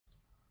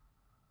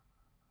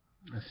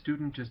A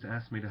student just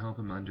asked me to help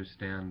him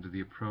understand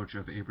the approach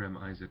of Abraham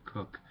Isaac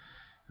Kook,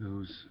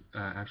 who's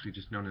actually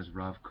just known as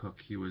Rav Kook.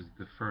 He was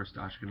the first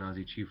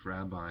Ashkenazi chief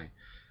rabbi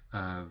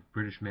of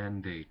British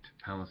Mandate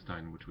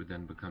Palestine, which would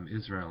then become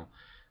Israel.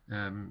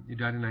 He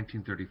died in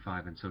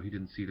 1935, and so he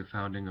didn't see the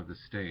founding of the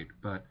state.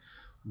 But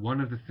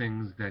one of the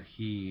things that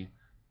he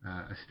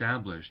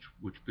established,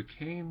 which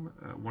became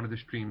one of the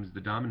streams,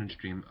 the dominant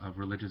stream of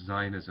religious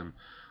Zionism,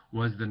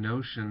 was the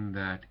notion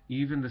that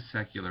even the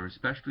secular,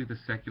 especially the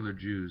secular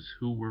Jews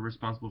who were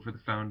responsible for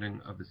the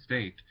founding of the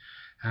state,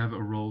 have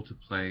a role to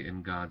play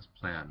in God's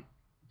plan.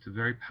 It's a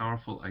very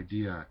powerful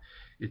idea.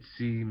 It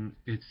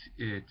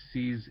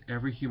sees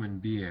every human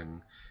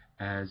being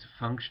as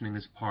functioning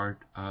as part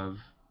of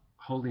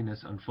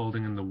holiness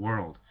unfolding in the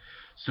world.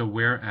 So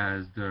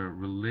whereas the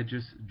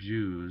religious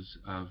Jews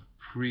of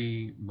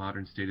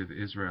pre-modern state of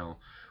Israel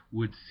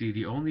would see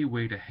the only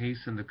way to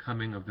hasten the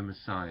coming of the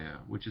Messiah,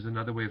 which is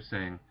another way of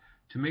saying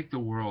to make the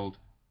world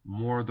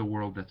more the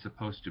world that's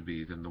supposed to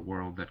be than the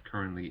world that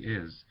currently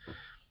is,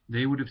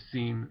 they would have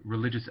seen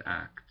religious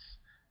acts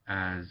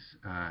as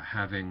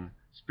having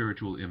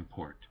spiritual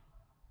import.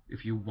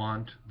 If you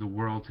want the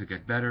world to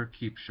get better,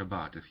 keep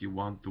Shabbat. If you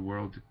want the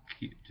world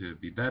to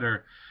be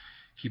better,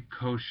 keep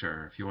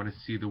kosher. If you want to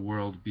see the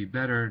world be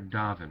better,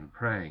 daven,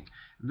 pray.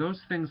 And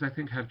those things, I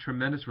think, have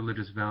tremendous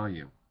religious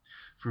value.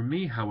 For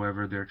me,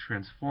 however, they're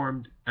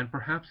transformed, and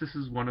perhaps this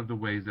is one of the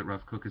ways that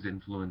Rav Kook has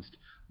influenced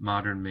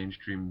modern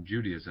mainstream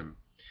Judaism.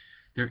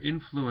 They're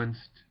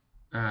influenced,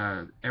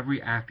 every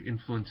act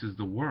influences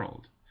the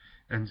world.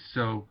 And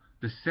so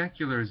the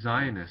secular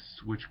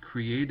Zionists, which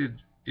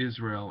created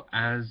Israel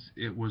as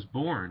it was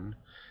born,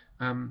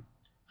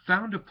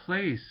 found a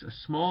place, a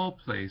small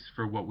place,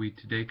 for what we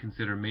today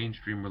consider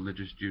mainstream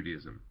religious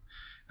Judaism,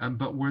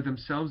 but were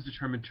themselves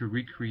determined to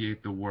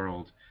recreate the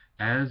world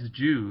as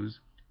Jews,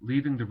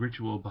 leaving the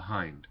ritual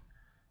behind.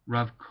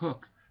 Rav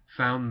Kook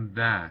found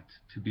that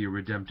to be a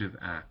redemptive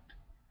act.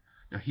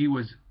 Now, he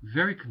was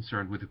very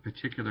concerned with a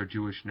particular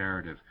Jewish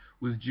narrative,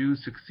 with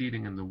Jews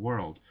succeeding in the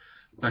world,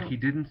 but he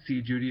didn't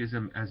see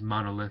Judaism as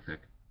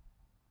monolithic.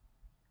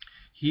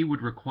 He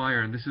would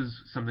require, and this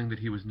is something that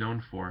he was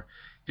known for,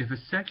 if a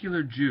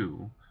secular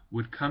Jew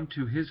would come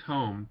to his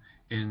home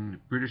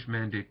in British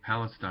Mandate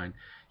Palestine,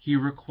 he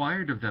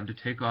required of them to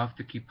take off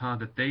the kippah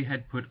that they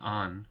had put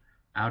on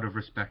out of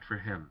respect for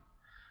him.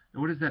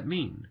 Now, what does that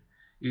mean?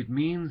 It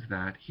means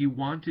that he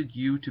wanted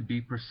you to be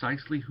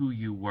precisely who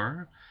you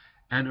were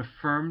and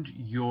affirmed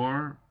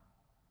your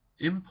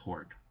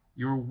import,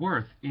 your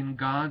worth in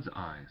God's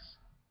eyes.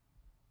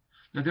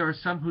 Now, there are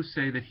some who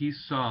say that he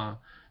saw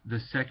the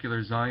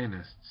secular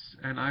Zionists,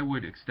 and I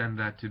would extend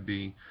that to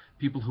be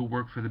people who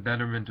work for the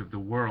betterment of the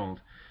world,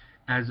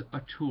 as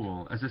a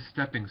tool, as a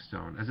stepping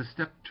stone, as a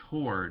step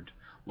toward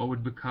what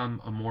would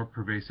become a more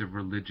pervasive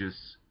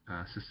religious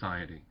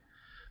society.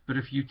 But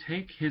if you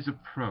take his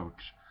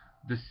approach,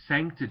 the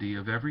sanctity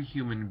of every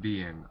human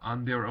being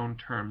on their own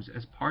terms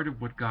as part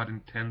of what God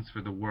intends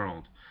for the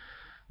world,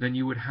 then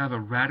you would have a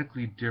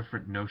radically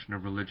different notion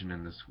of religion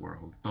in this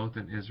world, both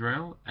in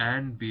Israel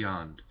and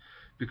beyond.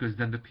 Because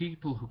then the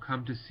people who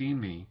come to see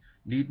me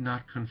need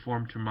not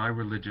conform to my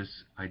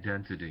religious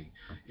identity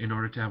in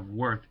order to have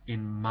worth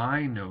in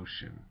my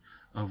notion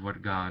of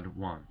what God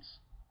wants.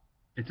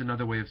 It's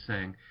another way of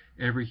saying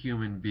every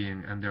human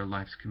being and their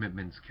life's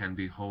commitments can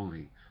be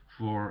holy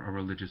for a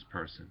religious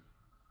person.